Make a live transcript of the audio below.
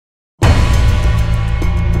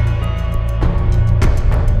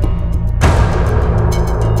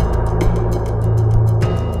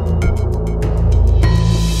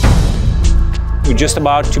just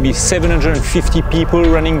about to be 750 people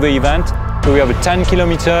running the event. So we have a 10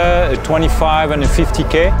 kilometer, a 25 and a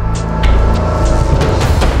 50K.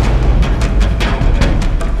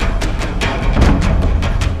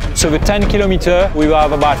 So the 10 kilometer, we will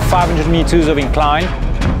have about 500 meters of incline,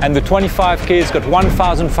 and the 25K has got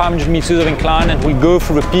 1,500 meters of incline and will go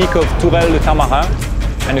through the peak of Tourelle de Tamarin.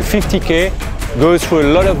 And the 50K goes through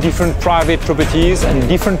a lot of different private properties and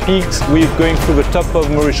different peaks. We're going through the top of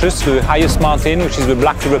Mauritius, the highest mountain, which is the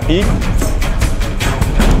Black River Peak.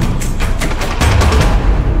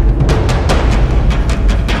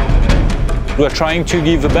 We're trying to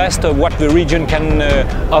give the best of what the region can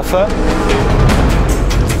offer.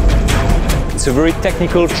 It's a very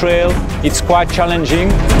technical trail, it's quite challenging.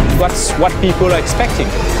 That's what people are expecting.